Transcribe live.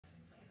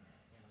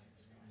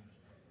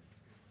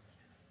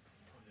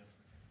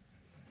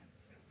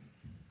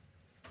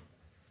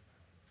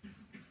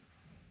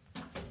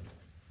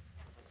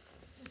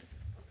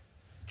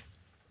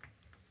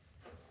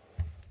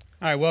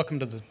All right, welcome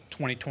to the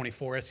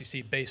 2024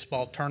 SEC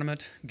Baseball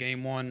Tournament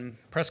Game 1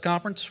 press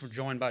conference. We're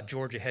joined by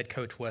Georgia head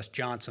coach Wes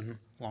Johnson,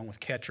 along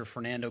with catcher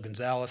Fernando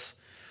Gonzalez.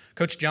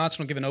 Coach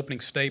Johnson will give an opening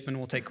statement.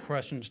 We'll take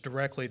questions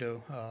directly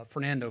to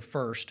Fernando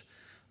first.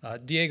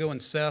 Diego and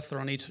Seth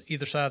are on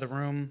either side of the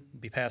room.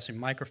 We'll be passing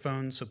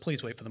microphones, so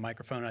please wait for the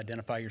microphone and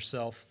identify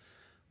yourself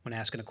when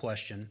asking a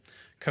question.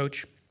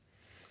 Coach?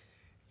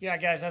 Yeah,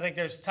 guys, I think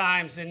there's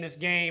times in this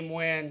game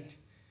when,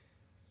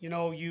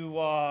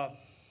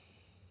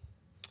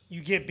 you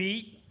get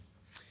beat,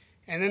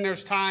 and then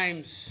there's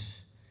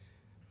times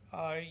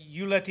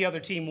you let the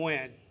other team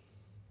win.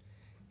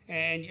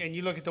 And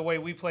you look at the way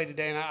we play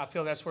today, and I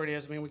feel that's where it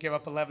is. I mean, we give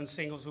up 11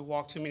 singles. We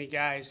walk too many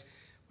guys.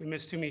 We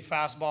miss too many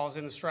fastballs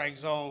in the strike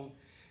zone.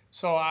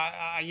 So,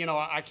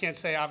 I can't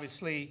say,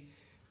 obviously,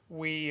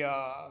 we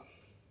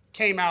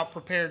came out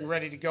prepared and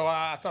ready to go.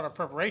 I thought our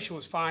preparation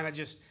was fine.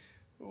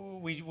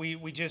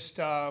 We did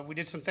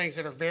some things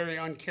that are very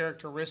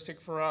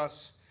uncharacteristic for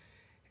us.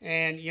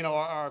 And,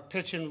 our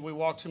pitching, we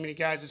walk too many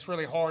guys. It's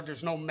really hard.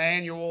 There's no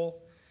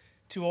manual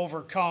to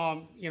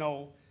overcome,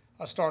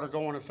 a starter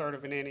going a third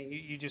of an inning.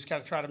 You just got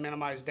to try to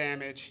minimize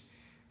damage.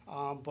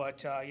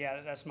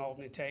 That's my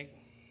opening take.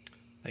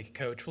 Thank you,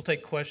 Coach. We'll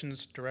take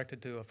questions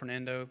directed to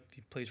Fernando. If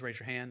you please raise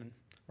your hand, and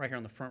right here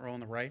on the front row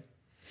on the right.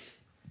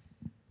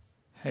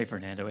 Hey,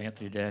 Fernando,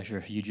 Anthony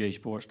Dasher,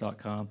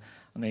 UGAsports.com.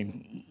 I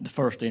mean, the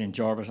first inning,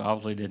 Jarvis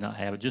obviously did not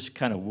have it. Just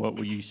kind of what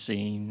were you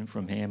seeing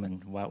from him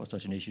and why it was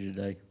such an issue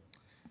today?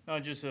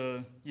 It's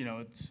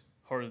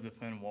hard to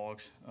defend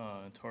walks.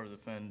 It's hard to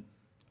defend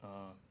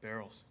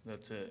barrels.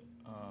 That's it.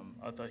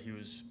 I thought he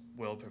was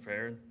well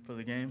prepared for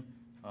the game.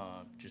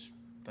 Just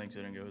things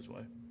didn't go his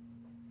way.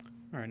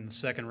 All right, in the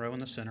second row in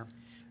the center.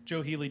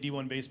 Joe Healy,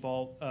 D1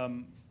 Baseball.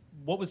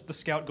 What was the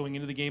scout going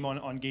into the game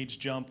on Gage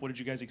jump? What did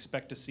you guys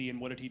expect to see,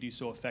 and what did he do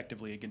so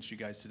effectively against you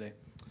guys today?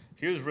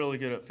 He was really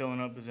good at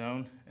filling up the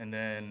zone, and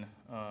then,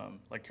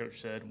 like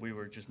Coach said, we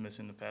were just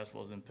missing the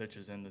fastballs and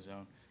pitches in the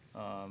zone.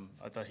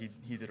 I thought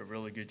he did a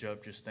really good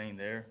job just staying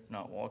there,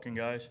 not walking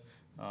guys.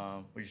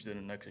 We just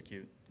didn't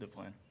execute the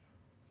plan.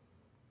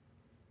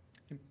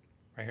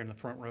 Right here in the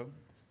front row.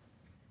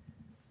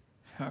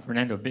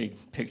 Fernando, big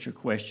picture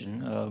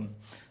question.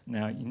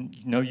 Now,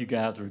 you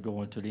guys are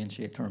going to the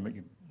NCAA tournament.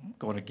 You're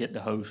going to get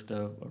to host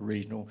a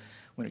regional.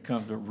 When it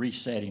comes to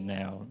resetting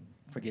now,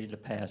 forgetting the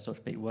past, so to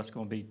speak, what's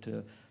going to be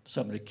to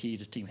some of the keys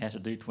the team has to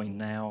do between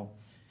now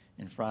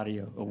and Friday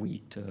a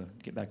week to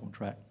get back on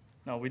track?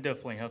 No, we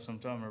definitely have some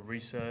time to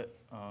reset.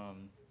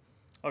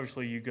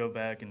 Obviously, you go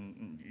back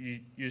and you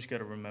just got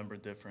to remember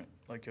different.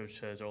 Like Coach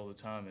says all the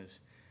time, is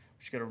you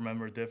just got to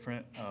remember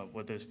different,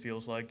 what this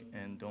feels like,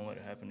 and don't let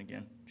it happen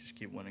again. Just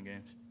keep winning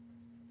games.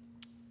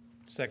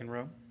 Second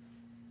row.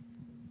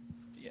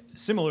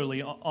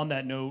 Similarly, on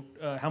that note,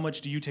 how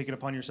much do you take it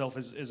upon yourself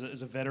as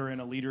a veteran,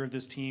 a leader of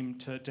this team,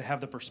 to have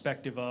the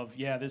perspective of,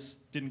 this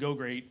didn't go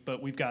great, but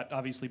we've got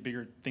obviously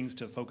bigger things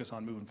to focus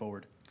on moving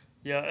forward?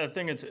 Yeah, I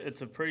think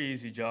it's a pretty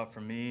easy job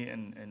for me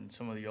and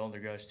some of the older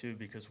guys too,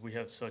 because we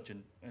have such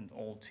an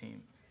old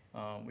team.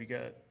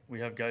 We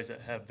have guys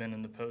that have been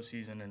in the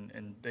postseason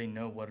and they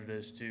know what it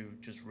is to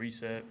just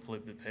reset,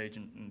 flip the page,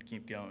 and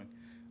keep going.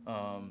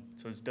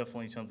 So it's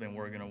definitely something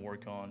we're going to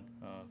work on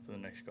for the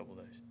next couple of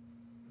days.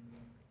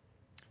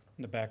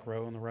 In the back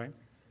row on the right.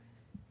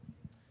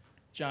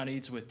 John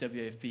Eads with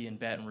WAFB in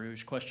Baton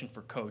Rouge. Question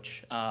for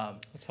Coach.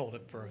 Let's hold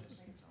it for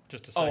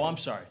just a second. Oh, I'm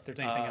sorry. If there's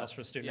anything else for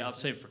the student. Yeah, I'll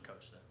save it for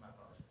Coach then. My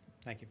apologies.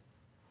 Thank you.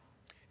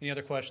 Any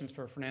other questions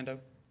for Fernando?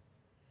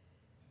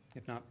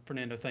 If not,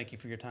 Fernando, thank you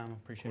for your time. I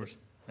appreciate it.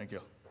 Thank you.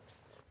 All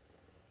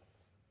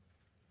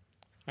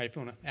right, if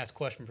you want to ask a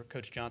question for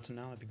Coach Johnson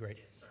now, that'd be great.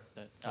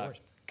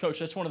 Coach,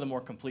 that's one of the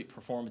more complete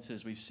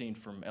performances we've seen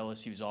from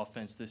LSU's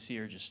offense this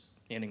year, just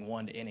inning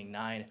 1 to inning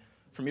 9.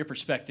 From your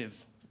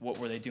perspective, what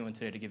were they doing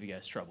today to give you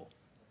guys trouble?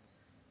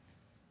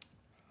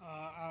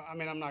 I'm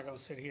not going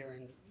to sit here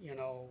and,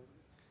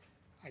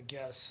 I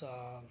guess,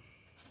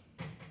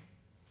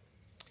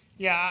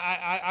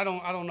 I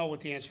don't know what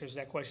the answer is to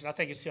that question. I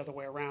think it's the other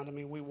way around. I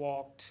mean, we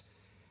walked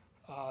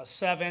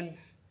 7.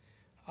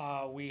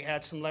 We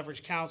had some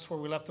leverage counts where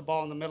we left the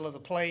ball in the middle of the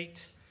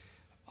plate.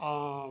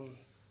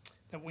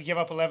 That we give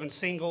up 11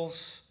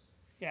 singles.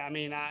 Yeah,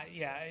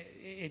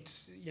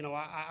 it's,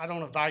 I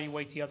don't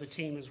evaluate the other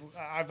team.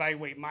 I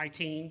evaluate my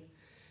team,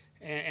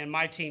 and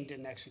my team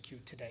didn't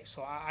execute today.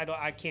 So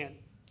I can't,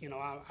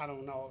 I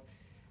don't know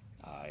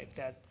if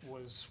that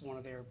was one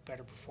of their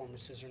better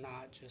performances or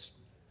not. Just,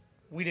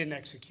 we didn't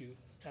execute.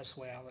 That's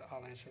the way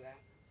I'll answer that.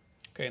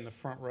 Okay, in the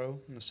front row,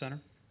 in the center.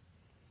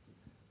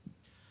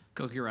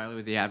 Koki Riley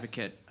with The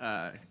Advocate.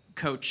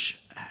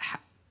 Coach,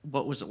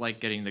 what was it like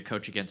getting the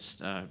coach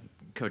against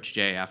Coach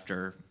Jay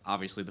after,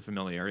 obviously, the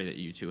familiarity that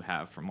you two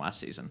have from last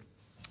season?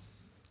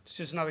 It's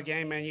just another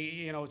game, man.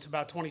 It's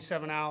about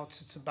 27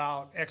 outs. It's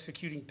about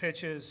executing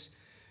pitches.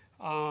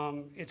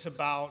 It's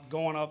about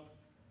going up,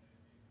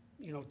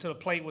 to the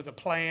plate with a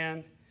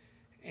plan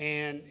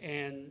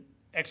and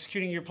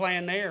executing your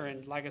plan there.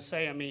 And like I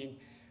say,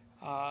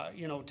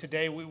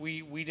 Today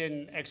we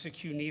didn't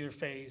execute neither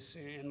phase,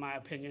 in my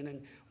opinion.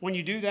 And when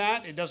you do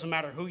that, it doesn't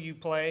matter who you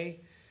play.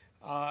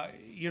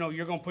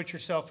 You're going to put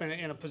yourself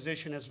in a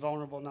position that's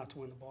vulnerable not to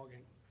win the ball game.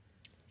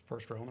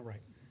 First row on the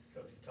right.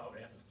 Coach, you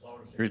talked after the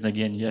Florida series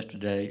again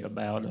yesterday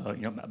about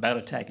about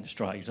attacking the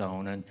strike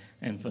zone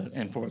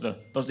and for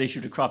those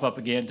issues to crop up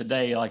again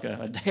today, like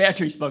a day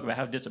after you spoke about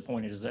how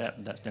disappointed is that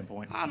from that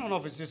standpoint? I don't know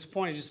if it's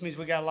disappointing. It just means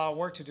we got a lot of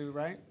work to do,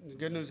 right? The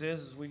good news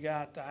is we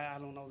got, I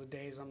don't know the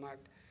days, I'm not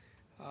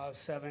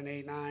 7,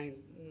 8,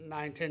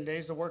 9, 10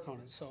 days to work on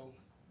it. So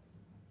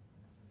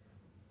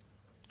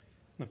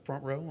In the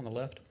front row on the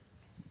left.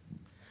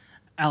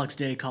 Alex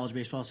Day, College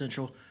Baseball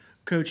Central.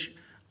 Coach,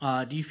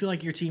 do you feel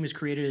like your team has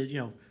created,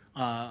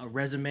 a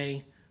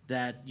resume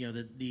that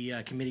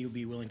the committee would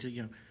be willing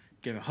to,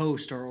 get a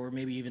host or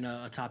maybe even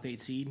a top 8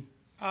 seed?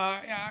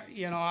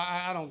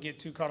 I don't get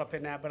too caught up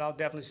in that, but I'll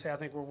definitely say I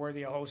think we're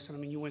worthy of hosting. I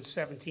mean, you win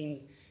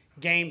 17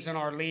 games in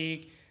our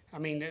league. I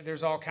mean,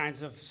 there's all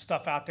kinds of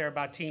stuff out there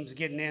about teams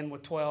getting in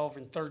with 12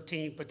 and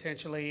 13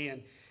 potentially,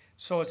 and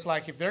so it's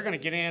like if they're going to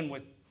get in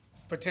with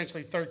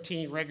potentially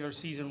 13 regular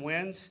season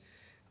wins,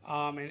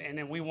 and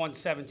then we won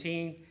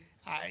 17.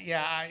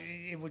 That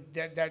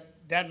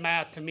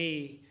math to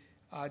me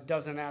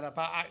doesn't add up.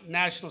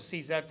 National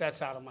seeds,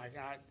 that's out of my.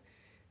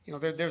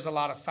 There's a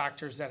lot of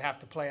factors that have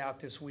to play out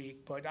this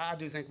week, but I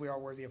do think we are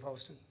worthy of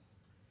hosting.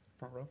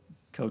 Front row.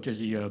 Coach,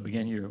 as you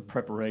begin your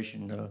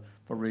preparation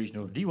for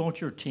regional, do you want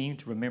your team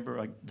to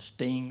remember the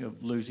sting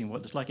of losing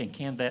what it's like, and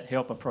can that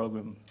help a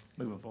program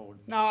moving forward?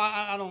 No,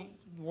 I don't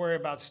worry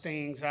about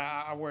stings.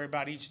 I worry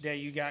about each day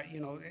you got.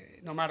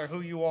 No matter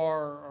who you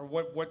are or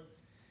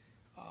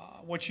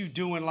what you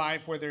do in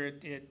life, whether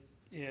it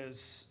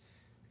is,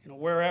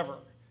 wherever.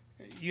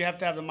 You have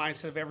to have the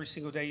mindset of every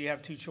single day you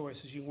have 2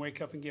 choices. You can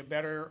wake up and get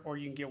better, or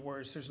you can get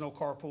worse. There's no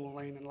carpool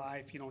lane in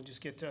life. You don't just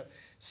get to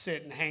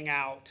sit and hang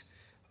out.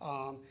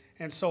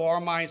 And so our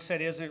mindset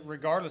isn't,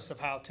 regardless of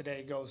how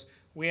today goes,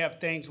 we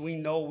have things we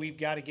know we've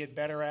got to get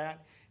better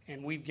at,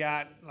 and we've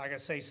got, like I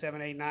say,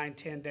 7, 8, 9,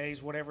 10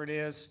 days, whatever it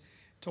is,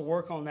 to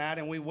work on that,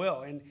 and we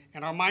will. And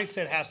our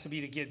mindset has to be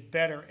to get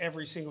better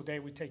every single day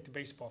we take the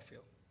baseball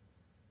field.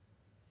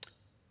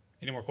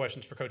 Any more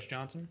questions for Coach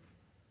Johnson?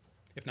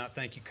 If not,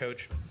 thank you,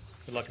 Coach.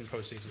 Good luck in the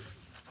postseason.